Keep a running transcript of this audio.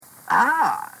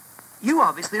Ah, you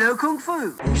obviously know Kung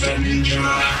Fu.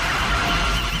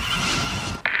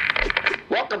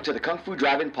 Welcome to the Kung Fu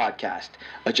Drive-In Podcast.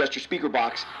 Adjust your speaker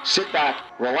box, sit back,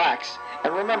 relax,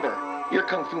 and remember, your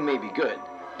Kung Fu may be good,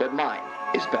 but mine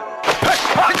is better.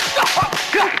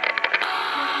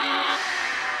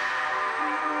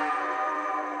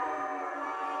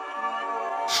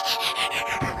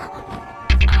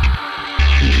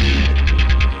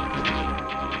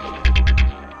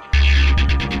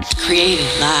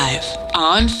 Created live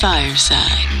on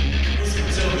Fireside.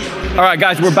 All right,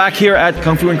 guys, we're back here at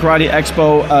Kung Fu and Karate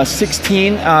Expo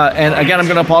 16. And again, I'm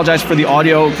going to apologize for the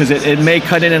audio because it may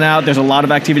cut in and out. There's a lot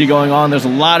of activity going on. There's a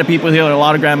lot of people here, a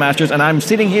lot of grandmasters. And I'm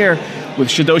sitting here with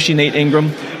Shidoshi Nate Ingram,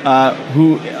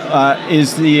 who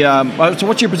is the... so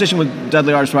what's your position with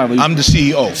Deadly Art of Survival? I'm the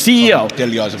CEO. CEO. Of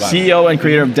Deadly Art of Survival. CEO and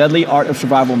creator of Deadly Art of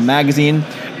Survival magazine,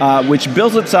 which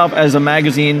bills itself as a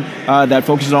magazine that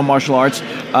focuses on martial arts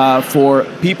for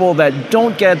people that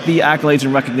don't get the accolades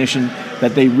and recognition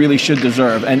that they really should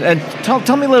deserve. And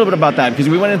tell me a little bit about that, because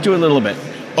we went into it a little bit.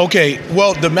 Okay,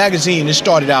 well, the magazine, it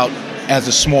started out as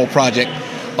a small project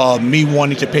of me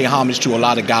wanting to pay homage to a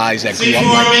lot of guys that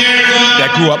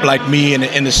grew up like me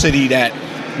in the city, that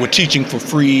were teaching for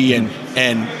free and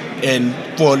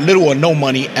for little or no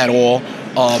money at all,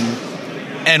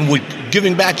 and were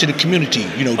giving back to the community,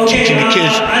 teaching the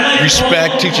kids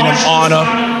respect, teaching them honor,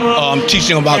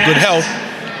 teaching them about good health.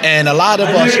 And a lot of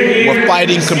us were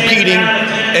fighting, competing,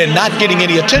 and not getting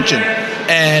any attention.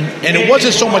 And it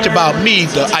wasn't so much about me,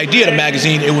 the idea of the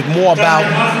magazine. It was more about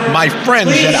my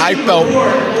friends that I felt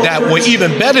that were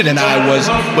even better than I was,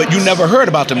 but you never heard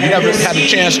about them. You never had a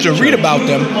chance to read about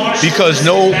them because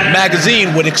no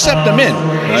magazine would accept them in.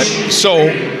 Right? So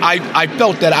I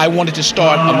felt that I wanted to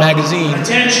start a magazine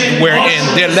wherein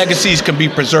their legacies can be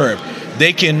preserved.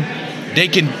 They can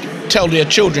tell their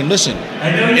children, listen,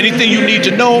 anything you need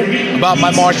to know about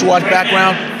my martial arts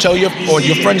background, your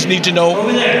friends need to know,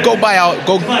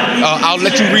 I'll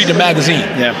let you read the magazine.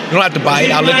 Yeah. You don't have to buy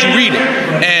it, I'll let you read it.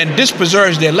 And this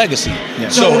preserves their legacy. Yeah.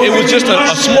 So it was just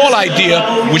a small idea,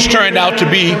 which turned out to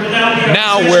be,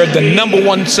 now we're the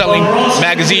 #1 selling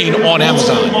magazine on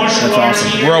Amazon. That's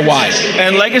awesome. Worldwide.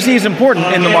 And legacy is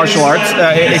important in the martial arts.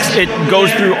 It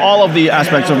goes through all of the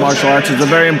aspects of martial arts. It's a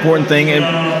very important thing.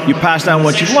 You pass down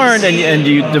what you've learned, and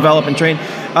you develop and train.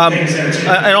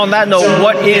 And on that note,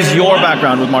 what is your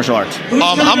background with martial arts?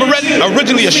 I'm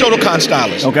originally a Shotokan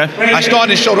stylist. Okay. I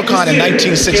started in Shotokan in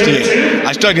 1968.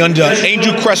 I studied under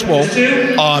Angel Crespo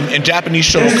in Japanese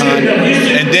Shotokan,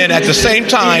 and then at the same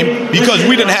time, because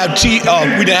we didn't have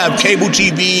cable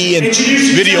TV and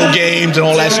video games and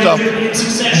all that stuff,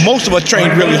 most of us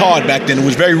trained really hard back then. It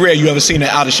was very rare you ever seen an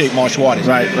out-of-shape martial artist.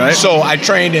 Right. So I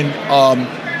trained in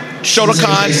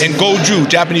Shotokan and Goju,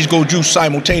 Japanese Goju,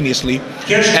 simultaneously,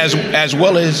 as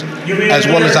well as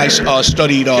I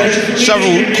studied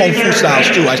several Kung Fu styles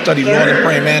too. I studied Northern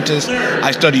Praying Mantis,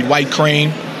 I studied White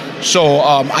Crane. So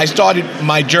I started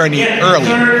my journey early,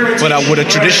 but with a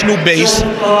traditional base,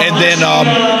 and then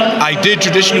I did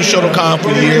traditional Shotokan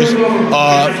for years.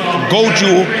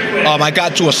 Goju, I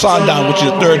got to a Sandan, which is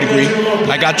a 3rd degree.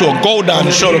 I got to a Godan in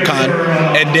Shotokan,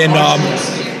 and then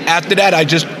after that, I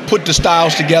just put the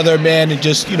styles together, man, and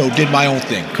just, did my own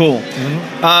thing. Cool.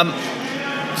 Mm-hmm.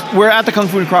 We're at the Kung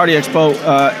Fu and Karate Expo,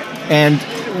 and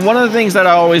one of the things that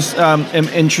I always am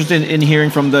interested in hearing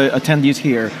from the attendees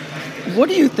here, what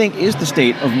do you think is the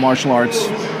state of martial arts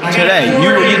today?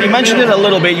 You mentioned it a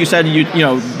little bit. You said,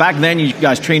 back then you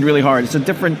guys trained really hard.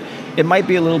 It might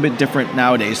be a little bit different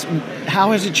nowadays.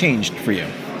 How has it changed for you?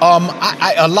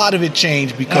 A lot of it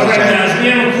changed because,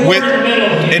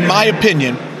 in my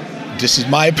opinion, this is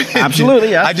my opinion.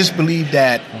 Absolutely, yeah. I just believe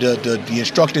that the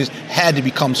instructors had to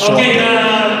become softer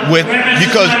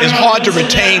because it's hard to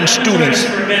retain students,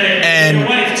 and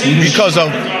because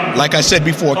of, like I said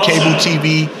before, cable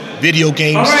TV, video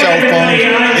games, cell phones,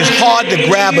 it's hard to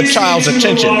grab a child's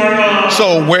attention.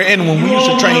 So when we used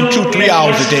to train 2-3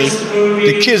 hours a day,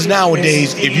 the kids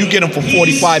nowadays, if you get them for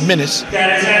 45 minutes,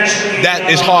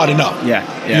 that is hard enough. Yeah.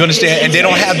 You understand? And they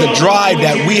don't have the drive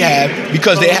that we have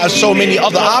because they have so many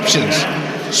other options.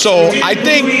 So I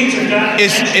think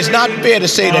it's not fair to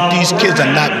say that these kids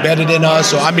are not better than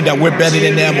us, that we're better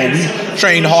than them, or we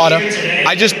train harder.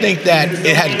 I just think that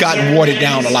it has gotten watered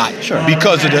down a lot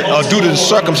because of due to the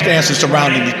circumstances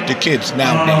surrounding the kids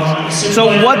nowadays.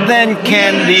 So what then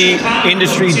can the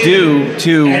industry do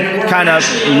to kind of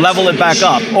level it back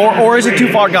up, or is it too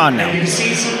far gone now?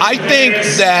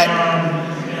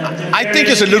 I think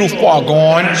it's a little far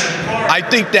gone. I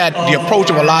think that the approach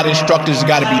of a lot of instructors has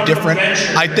got to be different.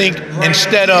 I think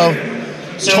instead of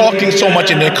talking so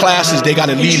much in their classes, they got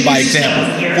to lead by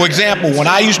example. For example, when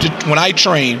I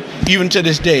train, even to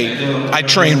this day, I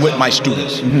train with my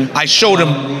students. Mm-hmm. I showed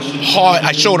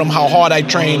them how hard I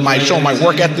train. I show them my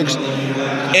work ethics,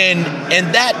 and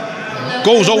that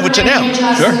goes over to them.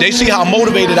 Sure. They see how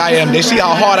motivated I am. They see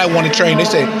how hard I want to train. They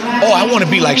say, "Oh, I want to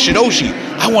be like Shidoshi.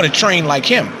 I want to train like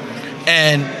him."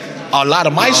 And a lot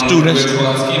of my students,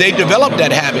 they developed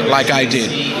that habit like I did.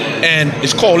 And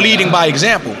it's called leading by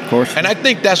example. Of course. And I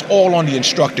think that's all on the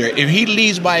instructor. If he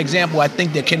leads by example, I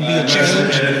think there can be a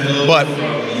change. But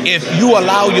if you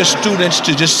allow your students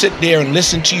to just sit there and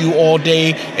listen to you all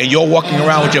day and you're walking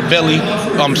around with your belly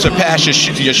surpass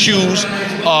your shoes,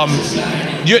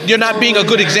 you're not being a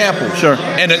good example. Sure.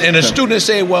 And a student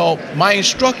say, well, my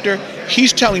instructor,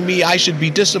 he's telling me I should be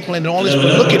disciplined and all this, but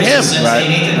look at him.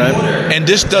 Right. And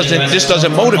this doesn't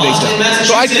motivate them.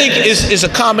 So I think it's a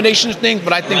combination of things,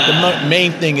 but I think the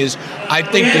main thing is I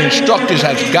think the instructors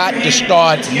have got to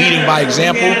start leading by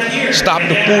example, stop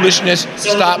the foolishness,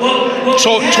 stop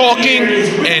talking,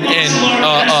 and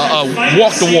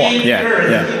walk the walk. Yeah,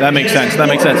 that makes sense.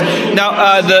 Now,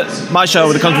 my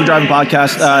show, the Kung Fu Driving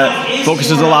Podcast,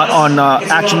 focuses a lot on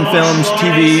action films,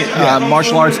 TV,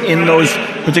 martial arts in those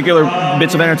particular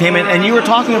bits of entertainment. And you were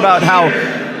talking about how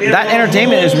that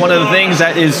entertainment is one of the things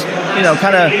that is,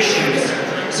 kind of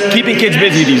keeping kids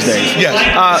busy these days.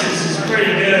 Yes.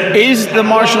 Is the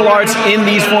martial arts in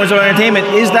these forms of entertainment,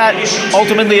 is that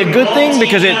ultimately a good thing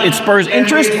because it spurs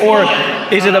interest, or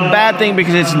is it a bad thing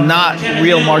because it's not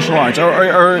real martial arts,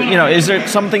 or is there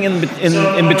something in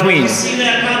between?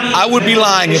 I would be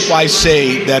lying if I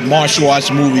say that martial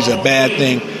arts movies are a bad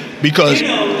thing, because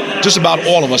just about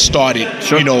all of us started.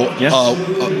 Sure.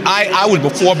 I was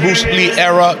before Bruce Lee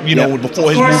era,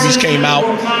 before his movies came out,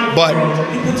 but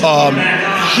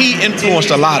he influenced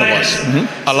a lot of us,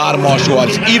 a lot of martial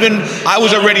artists. Even I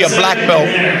was already a black belt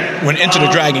when Enter the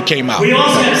Dragon came out.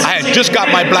 I had just got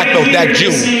my black belt that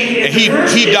June, and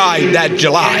he died that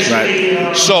July.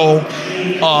 Right. So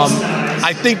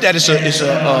I think that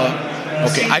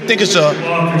I think it's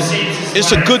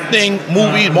a good thing.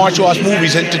 Martial arts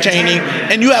movies, entertaining,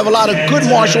 and you have a lot of good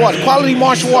martial arts, quality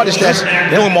martial artists that's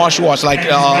doing martial arts, like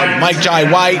Mike Jai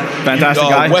White, fantastic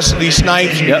guy, Wesley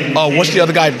Snipes. Yep. What's the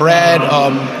other guy? Brad.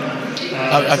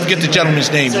 I forget the gentleman's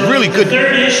name. Really good.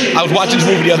 I was watching this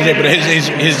movie the other day, but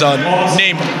his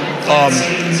name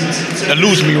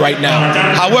eludes me right now.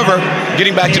 However,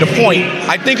 getting back to the point,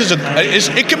 I think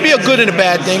it can be a good and a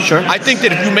bad thing. Sure. I think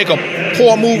that if you make a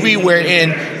poor movie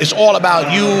wherein it's all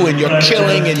about you and you're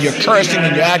killing and you're cursing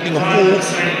and you're acting a fool,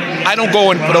 I don't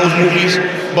go in for those movies.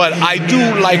 But I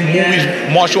do like movies,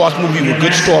 martial arts movies with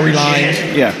good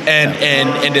storylines. Yeah.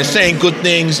 And they're saying good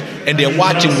things and they're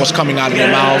watching what's coming out of their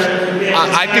mouths.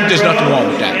 I think there's nothing wrong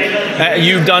with that.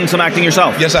 You've done some acting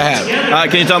yourself? Yes, I have.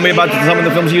 Can you tell me about some of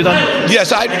the films you've done?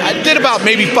 Yes, I did about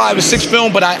maybe 5 or 6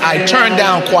 films, but I turned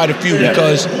down quite a few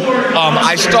because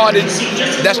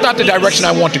that's not the direction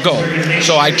I want to go.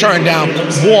 So I turned down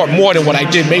more than what I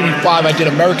did. Maybe 5. I did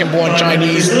American Born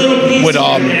Chinese with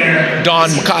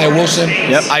Don Micaiah Wilson.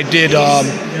 Yep. I did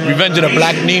Revenge of the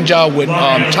Black Ninja with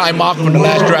Ty Mok from The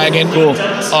Last Dragon. Cool.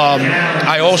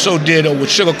 I also did with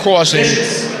Sugar Cross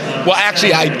well,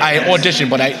 actually, I auditioned,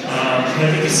 but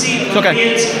it's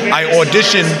okay. I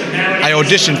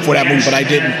auditioned for that movie, but I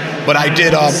didn't. But I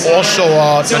did also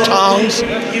The Tongs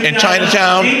in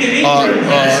Chinatown. It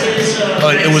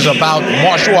was about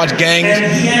martial arts gangs.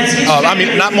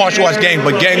 Not martial arts gangs,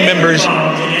 but gang members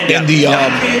in the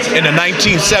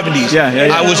 1970s.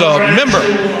 I was a member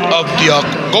of the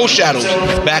Ghost Shadows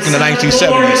back in the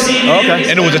 1970s. Okay.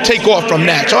 And it was a takeoff from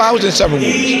that. So I was in several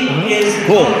movies.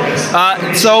 Cool.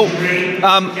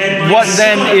 What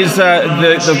then is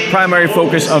the primary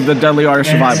focus of the Deadly Art of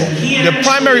Survival? The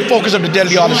primary focus of the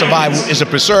Deadly Art of Survival is to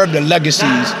preserve the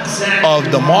legacies of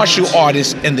the martial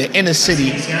artists in the inner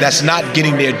city that's not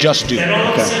getting their just due.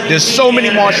 Okay. There's so many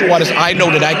martial artists I know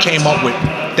that I came up with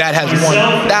that has won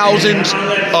thousands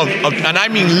of and I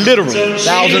mean literally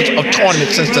thousands of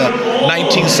tournaments since the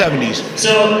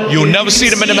 1970s. You'll never see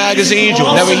them in the magazines.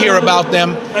 You'll never hear about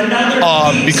them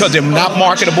because they're not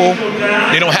marketable.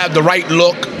 They don't have the right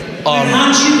look.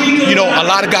 A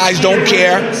lot of guys don't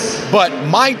care. But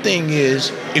my thing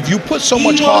is, if you put so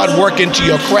much hard work into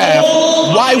your craft,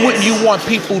 why wouldn't you want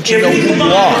people to know who you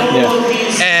are?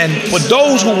 Yeah. And for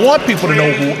those who want people to know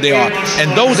who they are,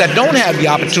 and those that don't have the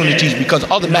opportunities because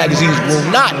other magazines will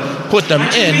not put them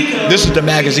in, this is the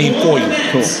magazine for you.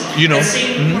 Cool.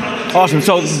 Mm-hmm. Awesome.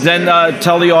 So then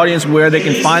tell the audience where they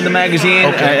can find the magazine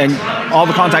and all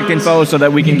the contact info so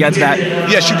that we can get that.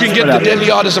 Yes, you can get the Deadly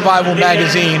Art of Survival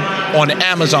magazine on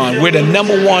Amazon. We're the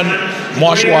 #1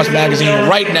 martial arts magazine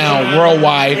right now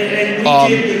worldwide.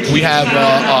 We have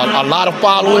a lot of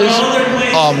followers.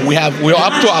 We're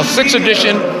up to our 6th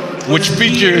edition, which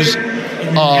features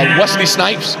Wesley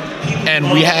Snipes, and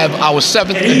we have our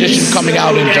 7th edition coming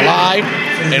out in July.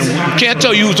 And we can't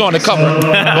tell you who's on the cover,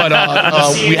 but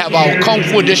we have our Kung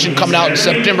Fu edition coming out in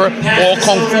September. All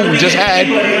Kung Fu. We just had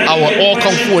our All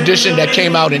Kung Fu edition that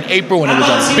came out in April, and it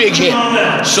was a big hit.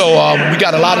 So we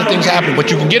got a lot of things happening, but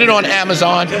you can get it on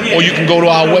Amazon, or you can go to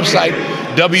our website,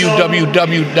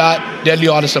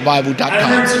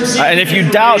 www.deadlyartofsurvival.com. And if you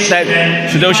doubt that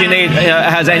Shidoshi Nate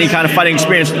has any kind of fighting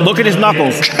experience, look at his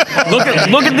knuckles.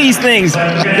 Look at these things.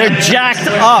 They're jacked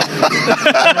up.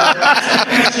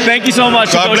 Thank you so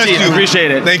much, God bless Shidoshi. you.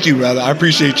 Appreciate it. Thank you, brother. I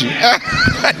appreciate you. you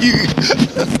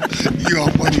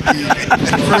are funny, dude.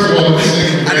 First of all, I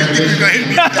didn't think you were going to hit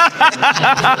me.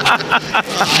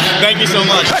 Thank you so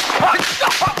much.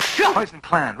 Poison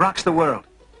Clan rocks the world.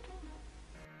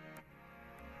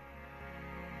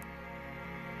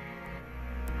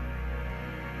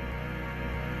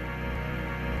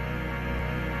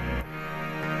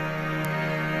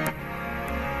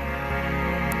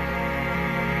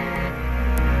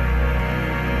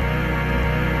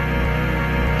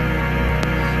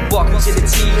 Walking to the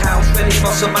tea house, ready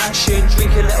for some action.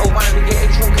 Drink a little wine, we're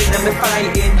getting drunk and then we're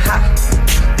fighting. Ha!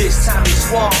 This time it's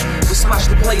war. We smash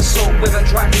the place up with a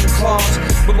dragon claws.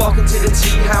 We're walking to the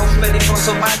tea house, ready for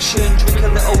some action. Drink a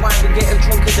little wine, we're getting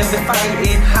drunk and then we're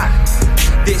fighting. Ha!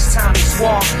 This time it's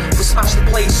war. We smash the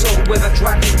place up with a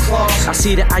dragon claws. I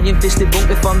see the iron-fisted monk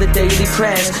from the daily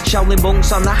prayers. Shaolin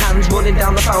monks on the hands running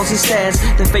down the 1,000 stairs.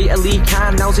 The fatal Lee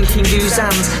Khan now's in King Du's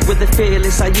hands. With the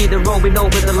fearless Aida roaming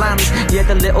over the land. Yeah,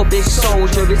 the little big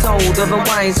soldier is older and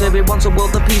wiser. He wants a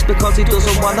world of peace because he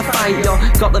doesn't want to fight, yo.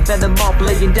 Got the venom mob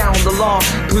laying down the law.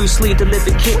 Bruce Lee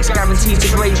delivered kicks guaranteed to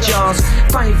break jaws.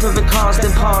 Fight for the cause,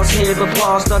 then pause, hear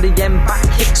applause. Not the end back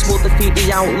kicks will defeat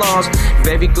the outlaws.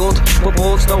 Very good, but balls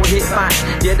don't hit back.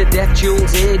 Yeah, the death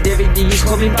jewels here, Derek Lee's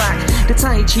coming back. The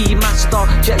Tai Chi master,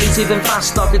 Jet Li's even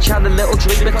faster. Could chat a little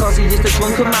drink because he is the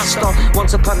drunken master.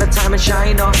 Once upon a time in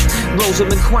China,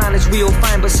 Rosamund Kwan is real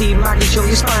fine, but see Maggie show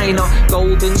your spine.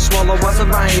 Golden Swallow has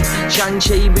arrived.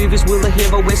 Shang-Chi movies, will the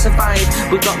hero will survive?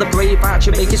 We got the brave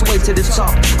archer make his way to the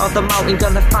top of the mountain,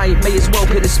 gonna fight, may as well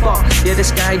pick the spot. Yeah, the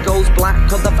sky goes black,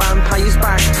 cause the vampire's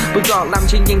back. We got Lam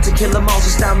Ching Ying to kill them all, so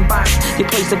stand back. He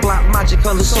plays the black magic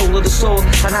on the soul of the sword,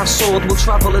 and our sword will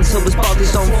travel until his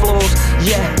body's on floors.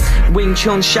 Yeah, Wing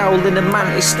Chun, Shaolin and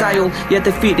Mantis style. Yeah,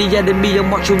 defeat the enemy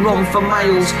and watch him run for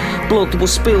miles. Blood will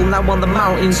spill now on the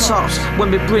mountain tops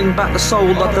when we bring back the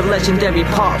soul of the legendary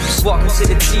Pops. Welcome to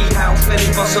the tea house, ready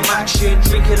for some action.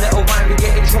 Drink a little wine, we're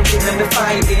getting drunk and then we're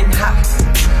fighting. Ha!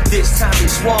 This time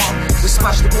it's war. We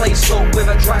smash the place up with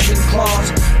a dragon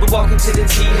claws. We're walking to the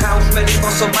tea house, ready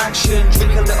for some action.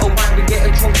 Drink a little wine, we're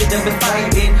getting drunk and then we're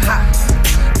fighting. Ha!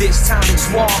 This time it's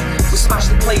war. We smash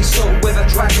the place up with a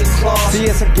dragon claws. See,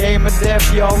 it's a game of death,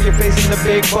 yo. You're facing the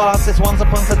big boss. It's once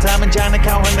upon a time in China,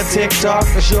 counting the TikTok.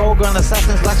 The Shogun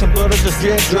assassins slashing blood or just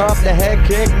drip drop. The head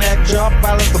kick, neck chop,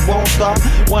 violence that won't stop.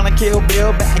 Wanna kill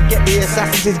Bill, better get the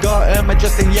assassins. He's got Irma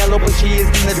just in yellow, but she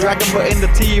isn't the dragon, but in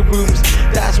the tea rooms.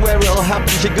 That's where it'll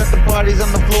happen. She got the bodies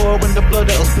on the floor, when the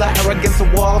blood it'll splatter against the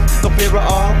wall. No fear at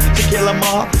all to kill them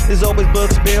all. There's always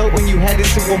blood spilled when you head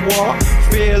into a war.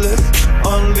 Fearless,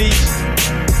 unleashed.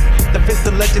 The fist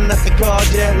of legend that they call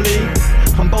Jet Li.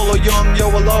 I'm Bolo Young, yo,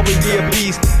 will always be a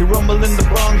beast. You rumble in the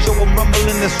Bronx, yo, will rumble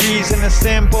in the streets. And it's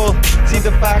simple, see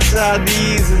the facts are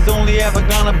these. There's only ever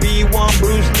gonna be one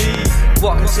Bruce Lee.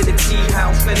 Welcome to the tea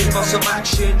house, ready for some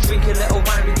action. Drink a little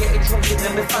wine, we're getting drunk and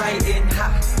then we're fighting.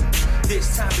 Ha!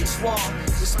 This time it's war.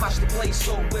 We smash the place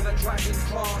up with a dragon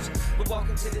claws. We're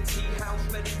walking to the tea house,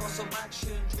 ready for some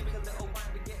action. Drink a little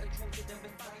wine.